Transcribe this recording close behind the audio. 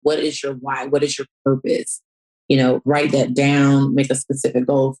what is your why? What is your purpose? Write that down, make a specific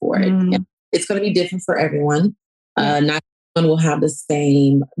goal for it. And it's going to be different for everyone. Not everyone will have the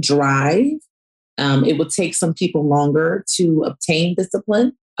same drive. It will take some people longer to obtain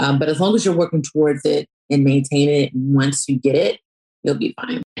discipline. But as long as you're working towards it and maintain it, once you get it, you'll be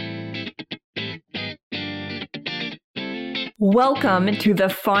fine. Welcome to the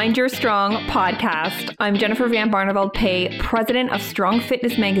Find Your Strong podcast. I'm Jennifer Van Barneveld-Pay, president of Strong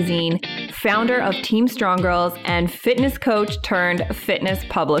Fitness Magazine, founder of Team Strong Girls, and fitness coach turned fitness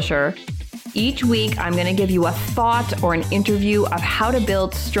publisher. Each week, I'm going to give you a thought or an interview of how to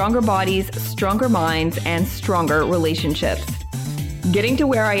build stronger bodies, stronger minds, and stronger relationships. Getting to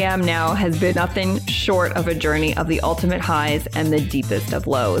where I am now has been nothing short of a journey of the ultimate highs and the deepest of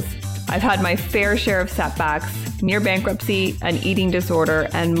lows. I've had my fair share of setbacks, near bankruptcy, an eating disorder,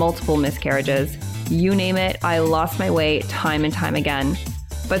 and multiple miscarriages. You name it, I lost my way time and time again.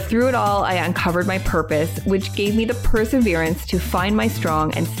 But through it all, I uncovered my purpose, which gave me the perseverance to find my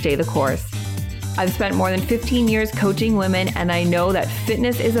strong and stay the course. I've spent more than 15 years coaching women, and I know that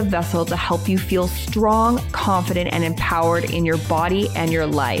fitness is a vessel to help you feel strong, confident, and empowered in your body and your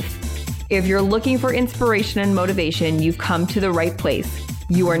life. If you're looking for inspiration and motivation, you've come to the right place.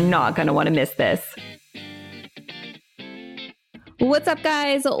 You are not going to want to miss this. What's up,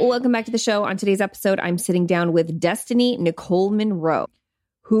 guys? Welcome back to the show. On today's episode, I'm sitting down with Destiny Nicole Munroe,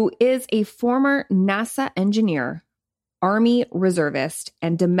 who is a former NASA engineer, Army reservist,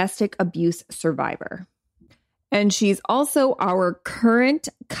 and domestic abuse survivor. And she's also our current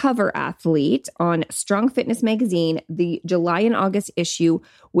cover athlete on Strong Fitness Magazine, the July and August issue,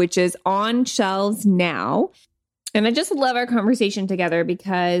 which is on shelves now. And I just love our conversation together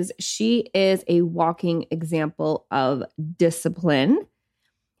because she is a walking example of discipline.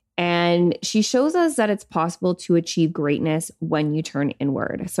 And she shows us that it's possible to achieve greatness when you turn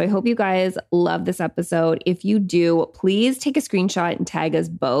inward. So I hope you guys love this episode. If you do, please take a screenshot and tag us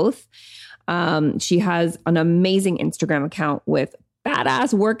both. She has an amazing Instagram account with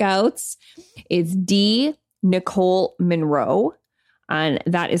badass workouts. It's Nicole Munroe. And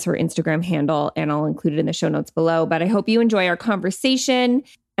that is her Instagram handle, and I'll include it in the show notes below. But I hope you enjoy our conversation.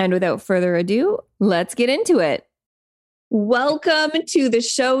 And without further ado, let's get into it. Welcome to the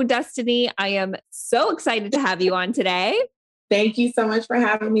show, Destiny. I am so excited to have you on today. Thank you so much for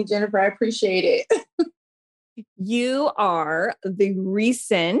having me, Jennifer. I appreciate it. You are the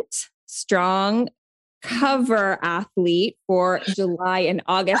recent Strong cover athlete for July and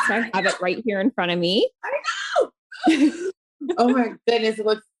August. I have it right here in front of me. I know. Oh my goodness, it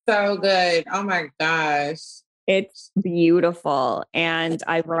looks so good. Oh my gosh. It's beautiful. And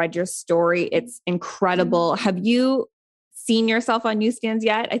I've read your story. It's incredible. Have you seen yourself on newsstands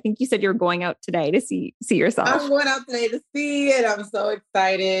yet? I think you said you're going out today to see yourself. I'm going out today to see it. I'm so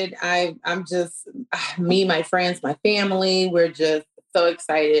excited. I'm just, me, my friends, my family, we're just so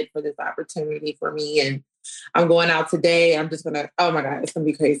excited for this opportunity for me. And I'm going out today. I'm just going to, oh my God, it's going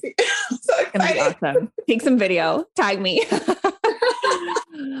to be crazy. I'm so excited. It's going to be awesome. Take some video, tag me.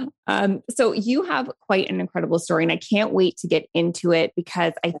 So you have quite an incredible story, and I can't wait to get into it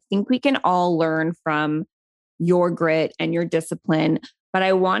because I think we can all learn from your grit and your discipline. But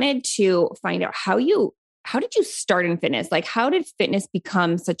I wanted to find out how did you start in fitness? Like, how did fitness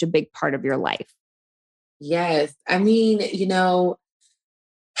become such a big part of your life? Yes. I mean,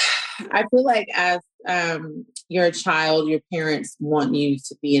 I feel like as you're a child, your parents want you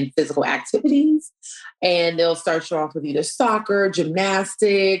to be in physical activities, and they'll start you off with either soccer,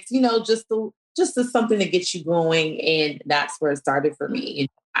 gymnastics, just something to get you going. And that's where it started for me.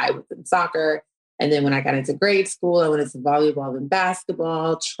 I was in soccer. And then when I got into grade school, I went into volleyball and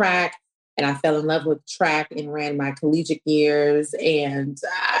basketball, track, and I fell in love with track and ran my collegiate years. And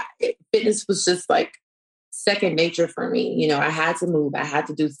fitness was just like second nature for me. I had to move. I had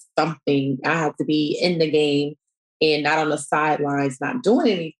to do something. I had to be in the game and not on the sidelines, not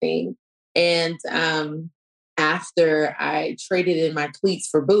doing anything. And after I traded in my cleats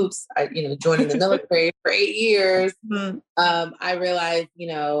for boots, joining the military for 8 years, I realized,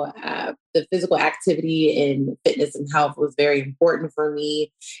 the physical activity and fitness and health was very important for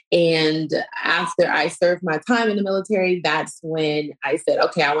me. And after I served my time in the military, that's when I said,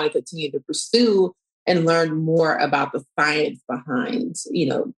 okay, I want to continue to pursue and learn more about the science behind,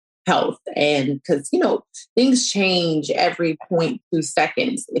 health. And because, things change every 0.2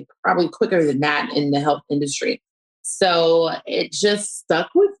 seconds, probably quicker than that in the health industry. So it just stuck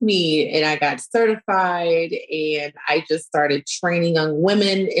with me, and I got certified, and I just started training young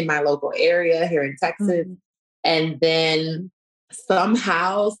women in my local area here in Texas. Mm-hmm. And then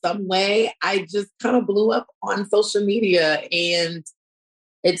somehow, some way, I just kind of blew up on social media, and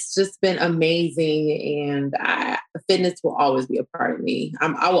It's just been amazing. And fitness will always be a part of me.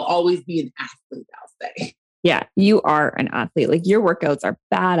 I will always be an athlete, I'll say. Yeah, you are an athlete. Like your workouts are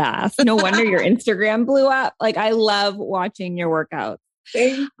badass. No wonder your Instagram blew up. Like I love watching your workouts.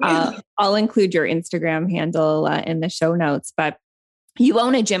 Thank you. I'll include your Instagram handle in the show notes, but you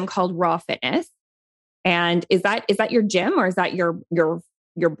own a gym called Raw Fitness. And is that your gym or is that your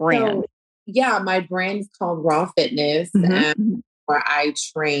brand? So, yeah, my brand is called Raw Fitness, where I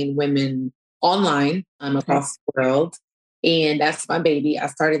train women online across the world. And that's my baby. I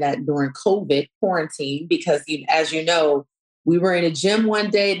started that during COVID quarantine because, as you know, we were in a gym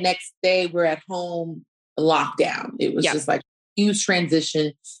one day, next day we're at home, lockdown. It was just like a huge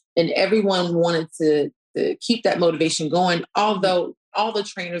transition, and everyone wanted to keep that motivation going. Although all the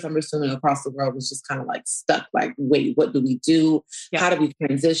trainers, I'm assuming, across the world was just kind of like stuck, like, wait, what do we do? How do we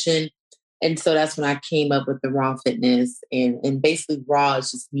transition? And so that's when I came up with the Raw Fitness, and basically Raw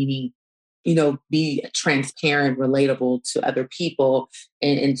is just meaning, be transparent, relatable to other people,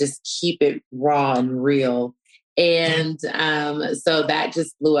 and just keep it raw and real. And so that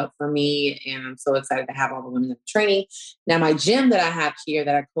just blew up for me. And I'm so excited to have all the women in the training. Now, my gym that I have here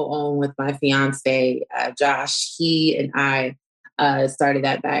that I co-own with my fiance, Josh, he and I started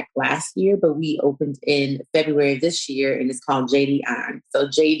that back last year, but we opened in February of this year, and it's called JD Iron. So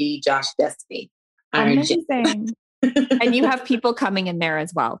JD, Josh Destiny. Iron Gym. Amazing. And you have people coming in there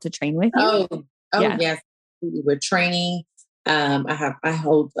as well to train with you? Yes. We're training. I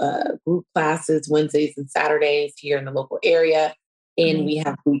hold group classes Wednesdays and Saturdays here in the local area, and we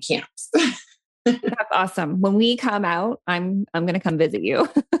have boot camps. That's awesome. When we come out, I'm going to come visit you.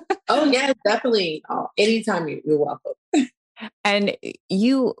 Oh yeah, definitely. Anytime you're welcome. And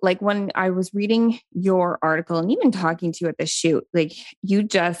you, like when I was reading your article and even talking to you at the shoot, like you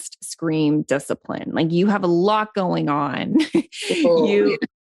just scream discipline. Like you have a lot going on. Like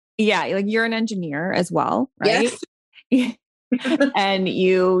you're an engineer as well, right? Yes. And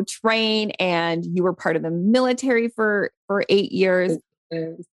you train, and you were part of the military for 8 years.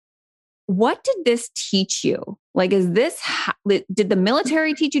 What did this teach you? Like, did the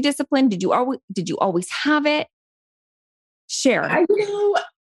military teach you discipline? Did you always have it? Share.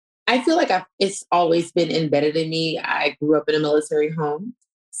 I feel like it's always been embedded in me. I grew up in a military home,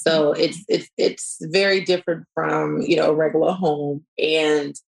 so it's very different from a regular home.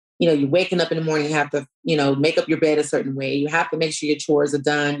 And you're waking up in the morning, you have to make up your bed a certain way. You have to make sure your chores are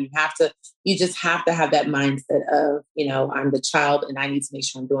done. You just have to have that mindset of I'm the child, and I need to make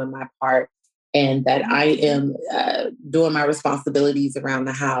sure I'm doing my part, and that I am doing my responsibilities around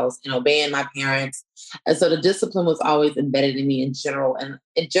the house and obeying my parents. And so the discipline was always embedded in me in general and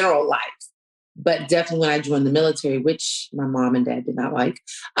in general life. But definitely when I joined the military, which my mom and dad did not like,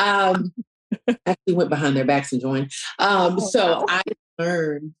 actually went behind their backs and joined. So I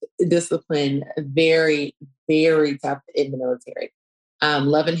learned discipline very, very tough in the military.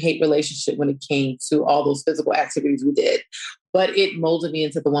 Love and hate relationship when it came to all those physical activities we did. But it molded me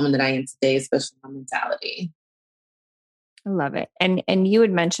into the woman that I am today, especially my mentality. I love it. And you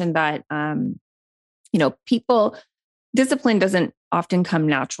had mentioned that, discipline doesn't often come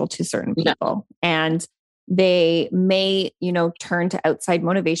natural to certain people. And they may, turn to outside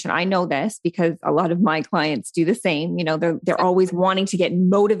motivation. I know this because a lot of my clients do the same. They're always wanting to get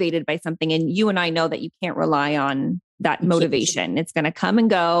motivated by something. And you and I know that you can't rely on that motivation. It's going to come and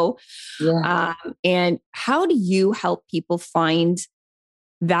go. Yeah. And how do you help people find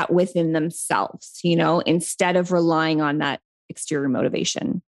that within themselves, instead of relying on that exterior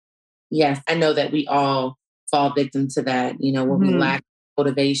motivation? Yes, I know that we all fall victim to that, when we lack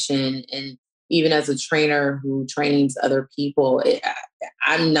motivation. And even as a trainer who trains other people,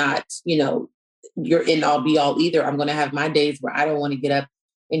 I'm not, you're in all be all either. I'm going to have my days where I don't want to get up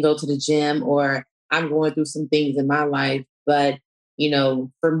and go to the gym, or I'm going through some things in my life. But,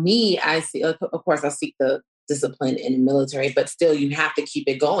 for me, of course, I seek the discipline in the military, but still you have to keep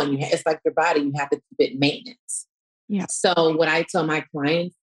it going. It's like your body, you have to keep it maintenance. Yeah. So what I tell my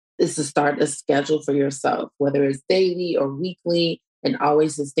clients is to start a schedule for yourself, whether it's daily or weekly, and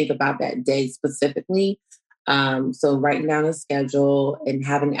always just think about that day specifically. So writing down a schedule and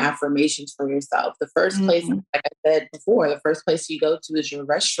having affirmations for yourself. The first place, like I said before, the first place you go to is your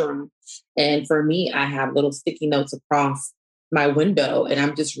restroom. And for me, I have little sticky notes across my window, and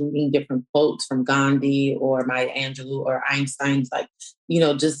I'm just reading different quotes from Gandhi or Maya Angelou or Einstein's,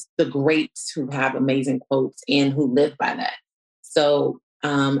 just the greats who have amazing quotes and who live by that. So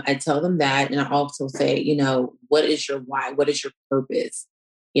I tell them that. And I also say, what is your why? What is your purpose?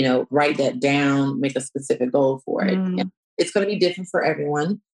 Write that down, make a specific goal for it. And it's going to be different for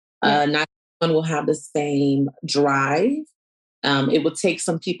everyone. Not everyone will have the same drive It will take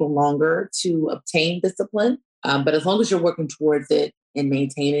some people longer to obtain discipline, but as long as you're working towards it and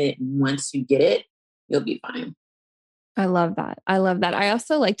maintain it, once you get it, you'll be fine. I love that. I love that. I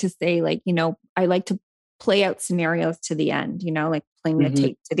also like to say, like, I like to play out scenarios to the end, like playing the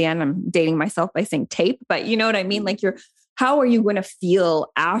tape to the end. I'm dating myself by saying tape, but you know what I mean? Like how are you going to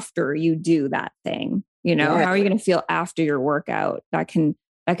feel after you do that thing? How are you going to feel after your workout? That can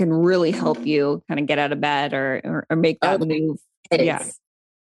really help you kind of get out of bed or make that move. Yes.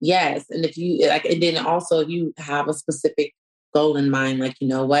 Yes. And if you and then also if you have a specific goal in mind, like, you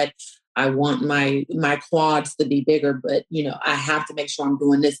know what, I want my quads to be bigger, but I have to make sure I'm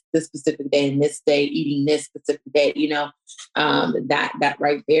doing this specific day and this day, eating this specific day, that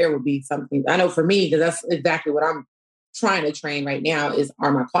right there would be something I know for me, because that's exactly what I'm trying to train right now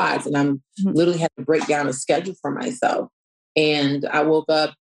are my quads. And I'm literally had to break down a schedule for myself. And I woke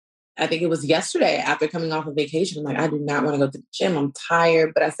up, I think it was yesterday after coming off of vacation. I'm like, I do not want to go to the gym. I'm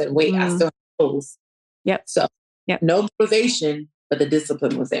tired. But I said, wait, I still have goals. Yep. So no motivation, but the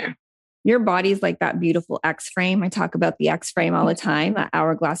discipline was there. Your body's like that beautiful X frame. I talk about the X frame all the time, that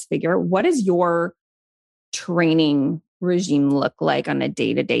hourglass figure. What does your training regime look like on a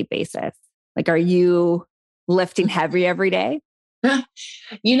day-to-day basis? Like, are you lifting heavy every day?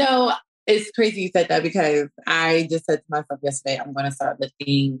 It's crazy you said that, because I just said to myself yesterday, I'm going to start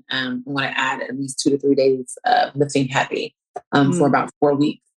lifting. I'm going to add at least 2 to 3 days of lifting heavy for about 4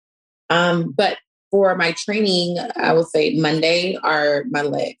 weeks. But for my training, I will say Monday are my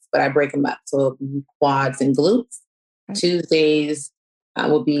legs, but I break them up. So it'll be quads and glutes. Okay. Tuesdays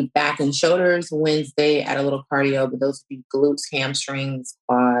will be back and shoulders. Wednesday, add a little cardio, but those would be glutes, hamstrings,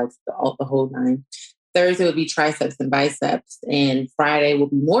 quads, the whole nine. Thursday will be triceps and biceps. And Friday will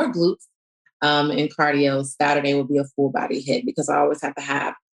be more glutes and cardio. Saturday will be a full body hit, because I always have to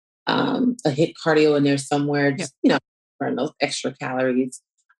have a hit cardio in there somewhere, just, burn those extra calories.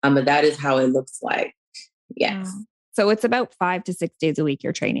 But that is how it looks like. Yes. Wow. So it's about 5 to 6 days a week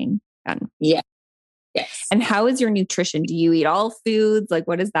you're training then. Yeah. Yes. And how is your nutrition? Do you eat all foods? Like,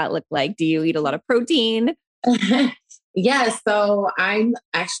 what does that look like? Do you eat a lot of protein? Yeah. So I'm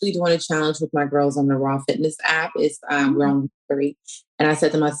actually doing a challenge with my girls on the Raw Fitness app. It's we're on week 3. And I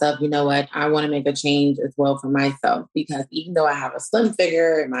said to myself, you know what? I want to make a change as well for myself, because even though I have a slim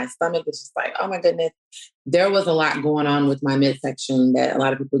figure and my stomach is just like, oh my goodness, there was a lot going on with my midsection that a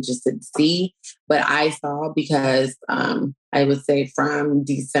lot of people just didn't see, but I saw, because I would say from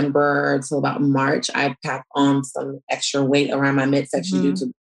December till about March, I packed on some extra weight around my midsection due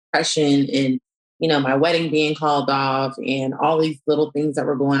to depression and my wedding being called off and all these little things that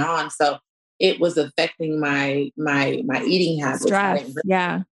were going on. So it was affecting my eating habits. Stress.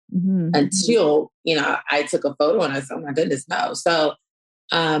 Yeah. Until, I took a photo and I said, oh my goodness, no. So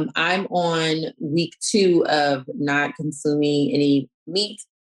I'm on week 2 of not consuming any meat,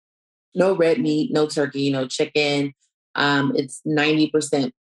 no red meat, no turkey, no chicken. It's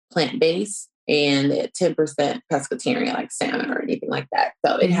 90% plant-based and 10% pescatarian, like salmon or anything like that.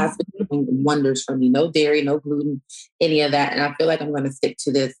 So it has been doing wonders for me. No dairy, no gluten, any of that. And I feel like I'm going to stick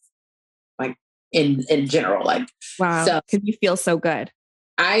to this, like in general. Like, wow. So because you feel so good.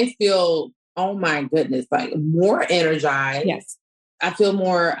 I feel, oh my goodness, like more energized. Yes. I feel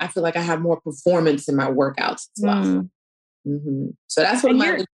like I have more performance in my workouts as well. So that's what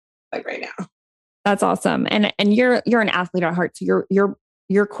my like right now. That's awesome. And you're an athlete at heart. So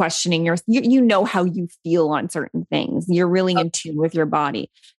you're questioning you know how you feel on certain things. You're really in tune with your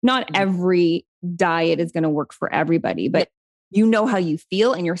body. Not every diet is going to work for everybody, but you know how you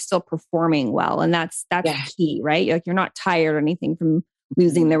feel and you're still performing well. And that's key, right? Like, you're not tired or anything from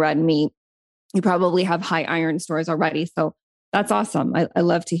losing the red meat. You probably have high iron stores already. So that's awesome. I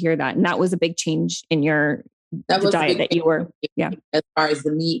love to hear that. And that was a big change in the diet that you were, as far as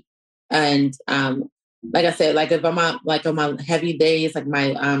the meat. And, like I said, like if I'm on my heavy days, like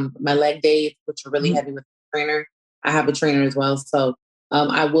my leg days, which are really heavy with the trainer, I have a trainer as well. So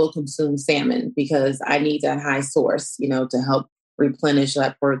I will consume salmon because I need that high source, to help replenish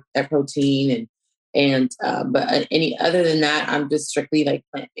that protein but any other than that, I'm just strictly like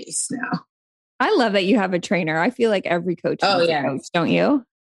plant-based now. I love that you have a trainer. I feel like every coach needs a coach, don't you?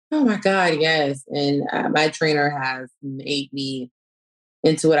 Oh my God, yes. And my trainer has made me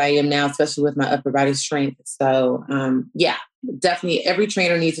into what I am now, especially with my upper body strength. So definitely every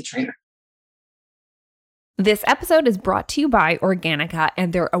trainer needs a trainer. This episode is brought to you by Organica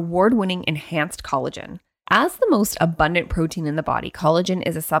and their award-winning enhanced collagen. As the most abundant protein in the body, collagen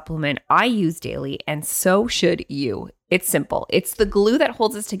is a supplement I use daily, and so should you. It's simple. It's the glue that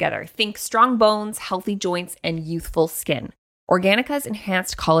holds us together. Think strong bones, healthy joints, and youthful skin. Organica's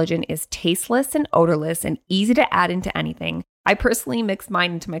enhanced collagen is tasteless and odorless and easy to add into anything. I personally mix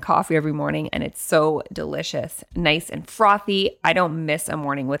mine into my coffee every morning, and it's so delicious, nice and frothy. I don't miss a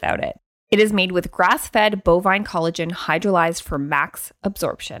morning without it. It is made with grass-fed bovine collagen hydrolyzed for max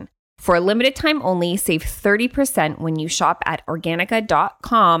absorption. For a limited time only, save 30% when you shop at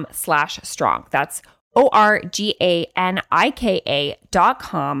organica.com/strong. That's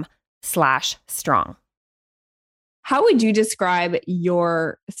ORGANIKA.com/strong. How would you describe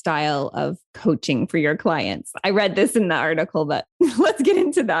your style of coaching for your clients? I read this in the article, but let's get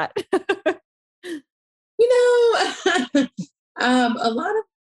into that. A lot of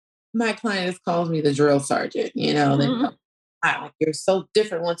my clients calls me the drill sergeant. They go, "Wow, like, you're so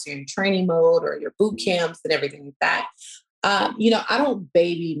different once you're in training mode or your boot camps and everything like that." I don't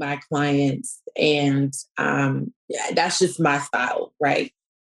baby my clients, and yeah, that's just my style, right?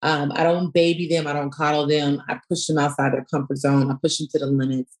 I don't baby them. I don't coddle them. I push them outside their comfort zone. I push them to the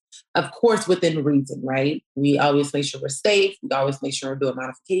limits, of course, within reason, right? We always make sure we're safe. We always make sure we're doing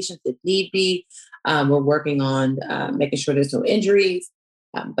modifications if need be. We're working on making sure there's no injuries.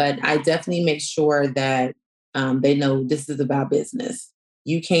 But I definitely make sure that they know this is about business.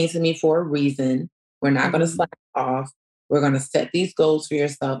 You came to me for a reason. We're not going to slack off. We're going to set these goals for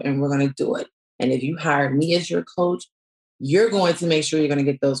yourself and we're going to do it. And if you hire me as your coach, you're going to make sure you're going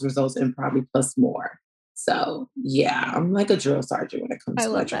to get those results and probably plus more. So yeah, I'm like a drill sergeant when it comes I to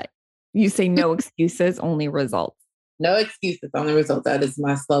love that. You say no excuses, only results. No excuses, only results. That is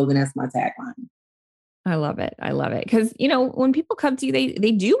my slogan. That's my tagline. I love it. I love it. Because, when people come to you,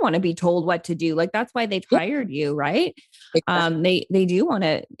 they do want to be told what to do. Like, that's why they've hired you, right? Exactly. They do want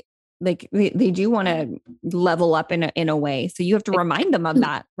to, like, they do want to level up in a way. So you have to remind them of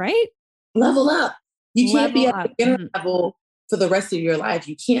that, right? Level up. You can't be at Level up. beginner level for the rest of your life.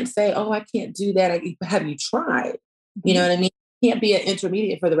 You can't say, "Oh, I can't do that." Have you tried? You know what I mean? You can't be an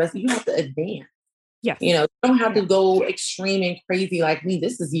intermediate for the rest. You have to advance. Yes. You don't have to go extreme and crazy like me.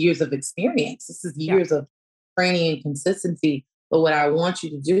 This is years of experience. This is years of training and consistency. But what I want you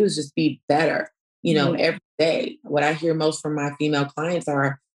to do is just be better, every day. What I hear most from my female clients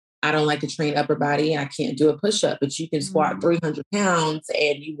are, "I don't like to train upper body. I can't do a push-up, but you can squat 300 pounds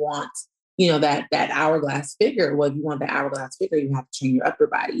and you want, that hourglass figure." Well, if you want the hourglass figure, you have to train your upper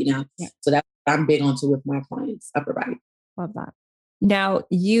body, Yeah. So that's what I'm big onto with my clients, upper body. Love that. Now,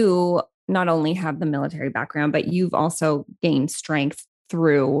 you not only have the military background, but you've also gained strength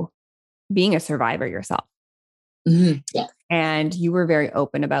through being a survivor yourself. Yeah. And you were very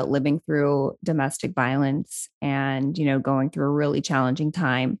open about living through domestic violence and, going through a really challenging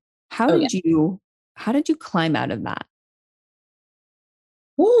time. How did you climb out of that?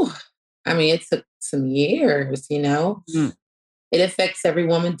 Whew. I mean, it took some years, It affects every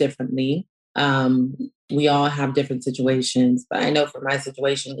woman differently. We all have different situations, but I know for my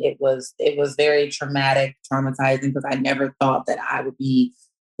situation, it was very traumatic, traumatizing, because I never thought that I would be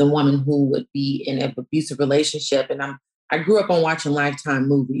the woman who would be in an abusive relationship. And I grew up on watching Lifetime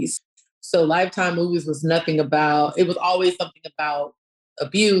movies. So Lifetime movies was nothing about, it was always something about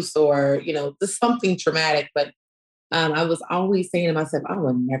abuse or, just something traumatic. But I was always saying to myself, I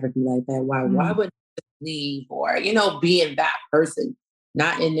would never be like that. Why would I leave or, being that person,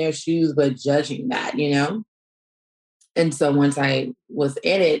 not in their shoes, but judging that, And so once I was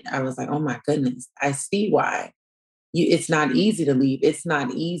in it, I was like, oh my goodness, I see why. It's not easy to leave. It's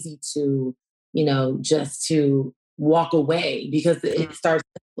not easy to, just to walk away because it starts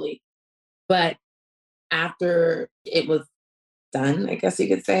simply. But after it was done, I guess you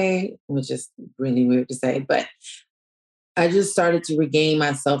could say, which is really weird to say, but I just started to regain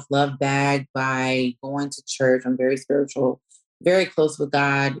my self-love back by going to church. I'm very spiritual, very close with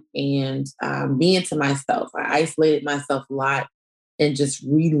God, and being to myself. I isolated myself a lot and just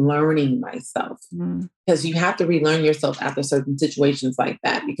relearning myself, because you have to relearn yourself after certain situations like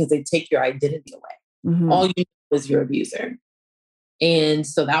that because they take your identity away. All you know is your abuser. And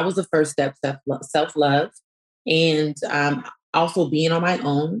so that was the first step, self-love. And also being on my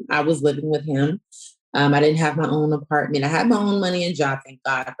own. I was living with him. I didn't have my own apartment. I had my own money and job, thank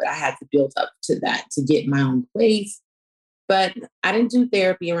God, but I had to build up to that to get my own place. But I didn't do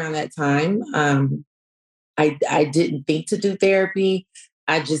therapy around that time. I didn't think to do therapy.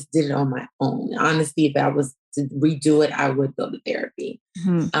 I just did it on my own. Honestly, if I was to redo it, I would go to therapy.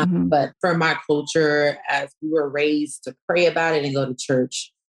 But for my culture, as we were raised to pray about it and go to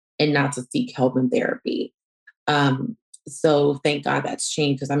church and not to seek help in therapy. So thank God that's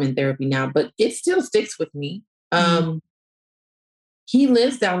changed because I'm in therapy now, but it still sticks with me. He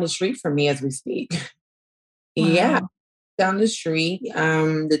lives down the street from me as we speak. Wow. Yeah, down the street.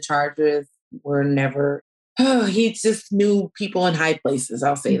 The charges were never oh, he just knew people in high places.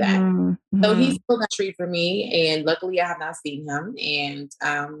 I'll say that. Mm-hmm. So he's Mm-hmm. still not street for me, and luckily I have not seen him. And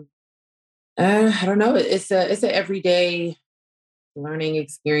I don't know. It's a everyday learning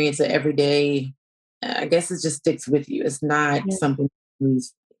experience. An everyday. I guess it just sticks with you. It's not Yeah. something that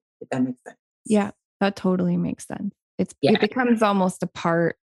leaves, if that makes sense. Yeah, that totally makes sense. It Yeah. becomes almost a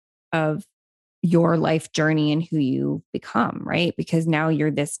part of your life journey and who you become, right? Because now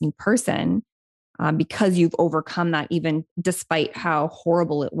you're this new person because you've overcome that, even despite how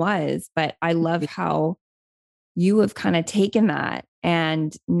horrible it was. But I love how you have kind of taken that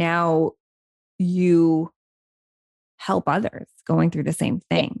and now you help others going through the same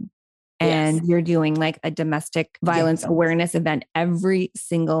Yeah. thing. Yes. And you're doing like a domestic violence Yes. awareness event every Yep.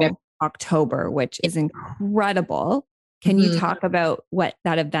 single October, which is incredible. Can you Mhm. talk about what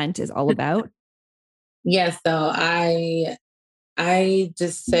that event is all about? Yeah. So I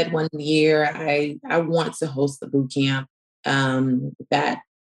just said one year I want to host a boot camp that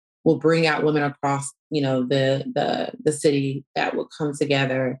will bring out women across, the city that will come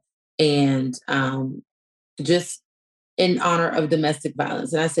together and just in honor of domestic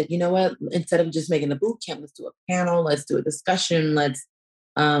violence. And I said, you know what? Instead of just making a boot camp, let's do a panel, let's do a discussion, let's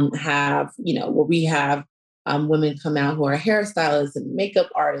have, where we have women come out who are hairstylists and makeup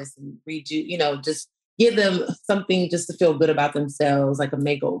artists and redo, just give them something just to feel good about themselves, like a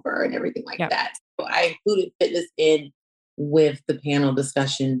makeover and everything like Yep. that. So I included fitness in with the panel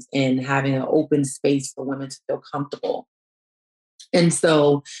discussions and having an open space for women to feel comfortable. And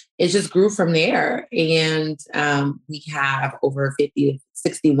so it just grew from there. And we have over 50 to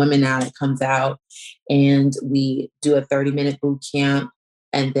 60 women now that comes out. And we do a 30-minute boot camp.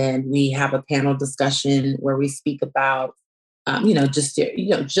 And then we have a panel discussion where we speak about,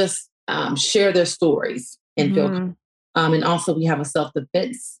 share their stories and feel. Mm-hmm. And also we have a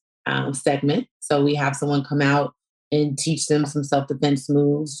self-defense segment. So we have someone come out and teach them some self-defense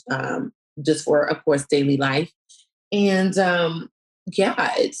moves just for, of course, daily life. And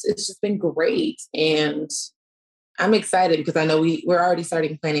yeah, it's just been great. And I'm excited because I know we're already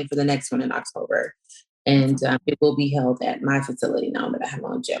starting planning for the next one in October. And it will be held at my facility now that I have my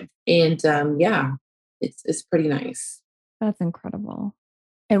own gym. And yeah, it's pretty nice. That's incredible.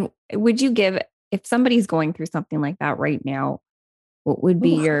 And would you give, if somebody's going through something like that right now, what would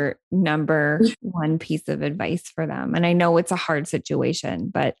be Ooh. your number one piece of advice for them? And I know it's a hard situation,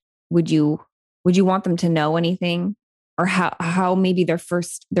 but would you want them to know anything, or how maybe their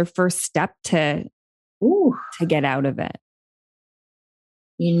first step to Ooh. get out of it?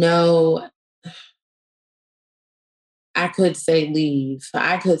 You know, I could say leave.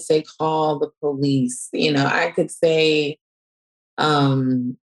 I could say call the police. I could say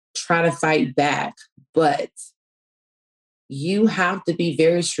try to fight back. But you have to be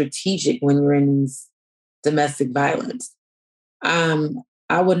very strategic when you're in these domestic violence. Um,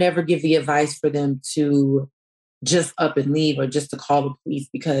 I would never give the advice for them to just up and leave or just to call the police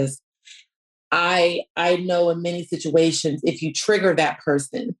because I know in many situations if you trigger that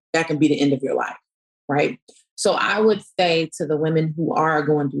person, that can be the end of your life, right? So I would say to the women who are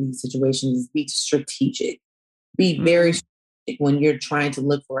going through these situations, be strategic. Be very Mhm. strategic when you're trying to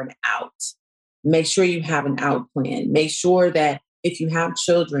look for an out. Make sure you have an out plan. Make sure that if you have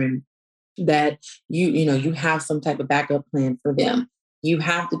children, that you have some type of backup plan for them. You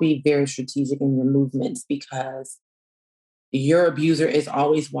have to be very strategic in your movements because your abuser is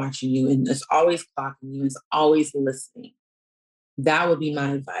always watching you and is always clocking you, is always listening. That would be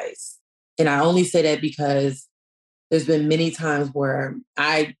my advice. And I only say that because there's been many times where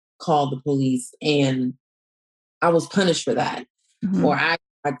I called the police and I was punished for that. Or Mhm. I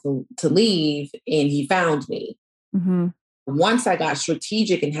tried to leave and he found me. Mhm. Once I got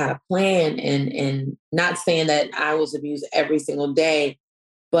strategic and had a plan and not saying that I was abused every single day,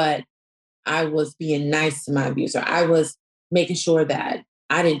 but I was being nice to my abuser. I was making sure that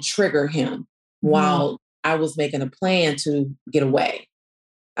I didn't trigger him Mhm. while I was making a plan to get away.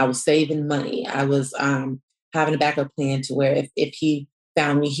 I was saving money. I was having a backup plan to where if he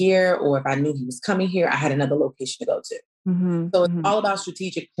found me here or if I knew he was coming here, I had another location to go to. Mhm. So it's Mhm. all about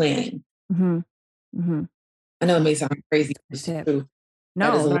strategic planning. Mhm. Mhm. I know it may sound crazy, That's a but good it's the tip. truth.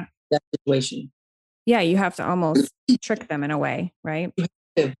 That is No, a that situation. yeah, you have to almost trick them in a way, right? You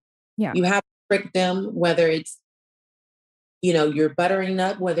have to. Yeah. You have to trick them, whether it's, you're buttering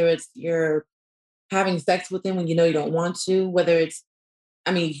up, whether it's you're having sex with them when you know you don't want to, whether it's,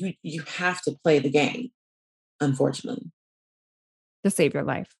 you have to play the game, unfortunately, To save your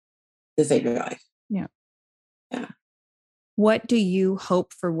life. to save your life. Yeah. Yeah. What do you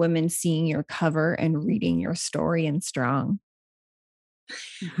hope for women seeing your cover and reading your story in Strong?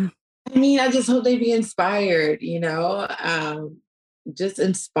 I mean, I just hope they be inspired, just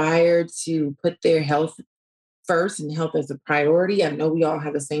inspired to put their health first and health as a priority. I know we all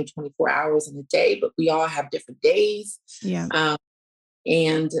have the same 24 hours in a day, but we all have different days. Yeah.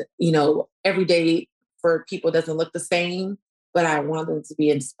 And, every day for people doesn't look the same, but I want them to be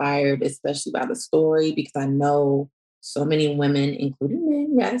inspired, especially by the story, because I know so many women, including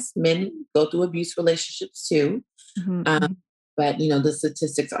men, yes, men go through abuse relationships too. Mm-hmm. But, the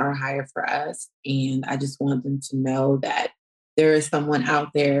statistics are higher for us. And I just want them to know that there is someone out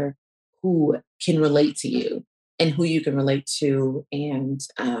there who can relate to you and who you can relate to. And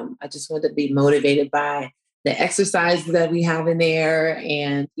I just want to be motivated by the exercises that we have in there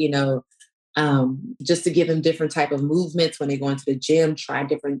and, just to give them different type of movements when they go into the gym, try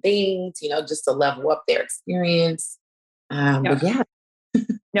different things, just to level up their experience. But yeah.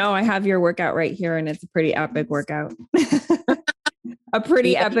 No, I have your workout right here and it's a pretty epic workout. A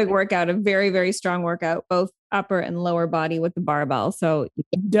pretty epic workout, a very, very strong workout, both upper and lower body with the barbell. So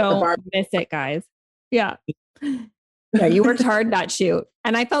don't miss it, guys. Yeah. Yeah, you worked hard that shoot.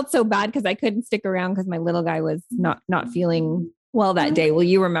 And I felt so bad because I couldn't stick around because my little guy was not feeling well that day. Well,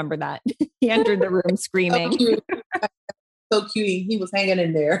 you remember that. He entered the room screaming. So cute. He was hanging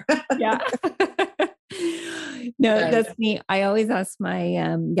in there. Yeah. No, that's me. I always ask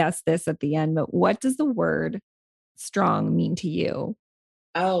my guests this at the end, but what does the word strong mean to you?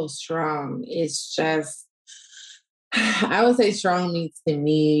 Oh, strong. It's just, I would say strong means to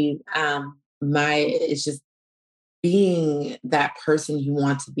me, it's just being that person you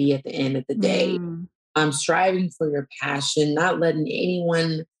want to be at the end of the day. Striving for your passion, not letting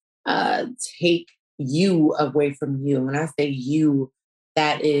anyone take you away from you. When I say you,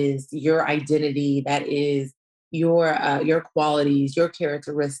 that is your identity, that is your qualities, your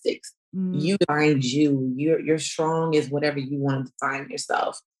characteristics. You find you. You're strong is whatever you want to define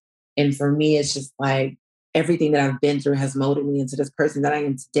yourself. And for me, it's just like everything that I've been through has molded me into this person that I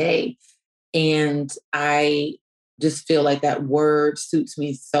am today. And I just feel like that word suits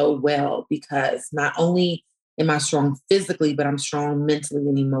me so well because not only am I strong physically, but I'm strong mentally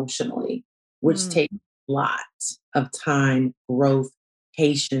and emotionally, which takes a lot of time, growth,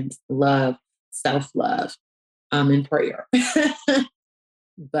 patience, love, self-love, and prayer.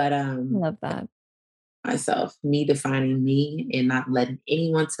 But I love that. Me defining me and not letting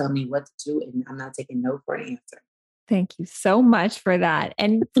anyone tell me what to do, and I'm not taking no for an answer. Thank you so much for that.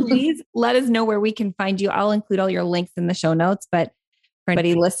 And please let us know where we can find you. I'll include all your links in the show notes, but for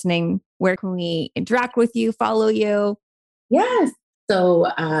anybody listening, where can we interact with you, follow you? Yes. So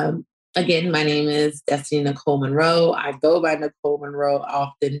again, my name is Destiny Nicole Munroe. I go by Nicole Munroe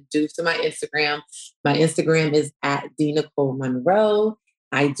often due to my Instagram. My Instagram is at @DNicoleMunroe.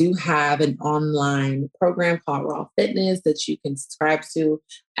 I do have an online program called Raw Fitness that you can subscribe to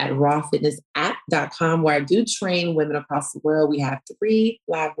at rawfitnessapp.com, where I do train women across the world. We have 3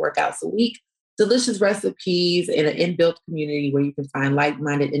 live workouts a week, delicious recipes, and an inbuilt community where you can find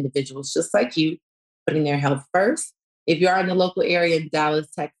like-minded individuals just like you, putting their health first. If you are in the local area in Dallas,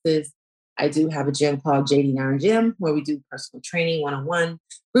 Texas, I do have a gym called JD Iron Gym where we do personal training, one-on-one,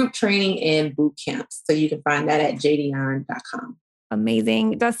 group training, and boot camps. So you can find that at jdiron.com.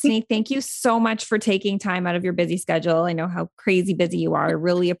 Amazing. Destiny, thank you so much for taking time out of your busy schedule. I know how crazy busy you are. I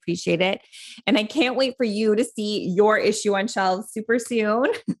really appreciate it. And I can't wait for you to see your issue on shelves super soon.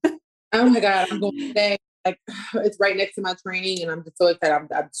 Oh my God. I'm going today. It's right next to my training and I'm just so excited. I'm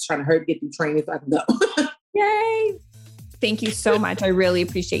just trying to hurry to get through training so I can go. Yay. Thank you so much. I really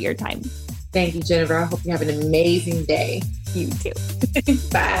appreciate your time. Thank you, Jennifer. I hope you have an amazing day. You too.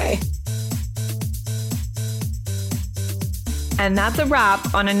 Bye. And that's a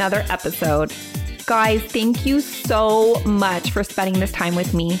wrap on another episode. Guys, thank you so much for spending this time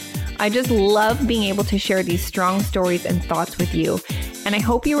with me. I just love being able to share these strong stories and thoughts with you. And I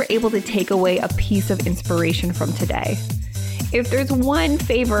hope you were able to take away a piece of inspiration from today. If there's one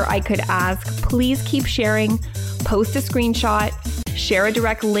favor I could ask, please keep sharing, post a screenshot, share a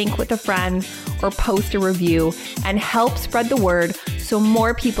direct link with a friend, or post a review and help spread the word so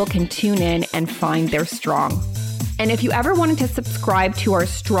more people can tune in and find their strong. And if you ever wanted to subscribe to our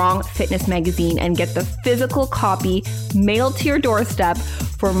Strong Fitness magazine and get the physical copy mailed to your doorstep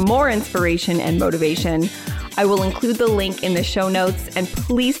for more inspiration and motivation, I will include the link in the show notes, and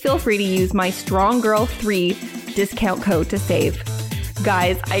please feel free to use my Strong Girl 3 discount code to save.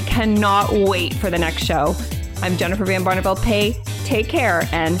 Guys, I cannot wait for the next show. I'm Jennifer Van Barneveld Pay. Take care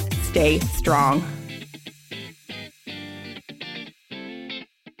and stay strong.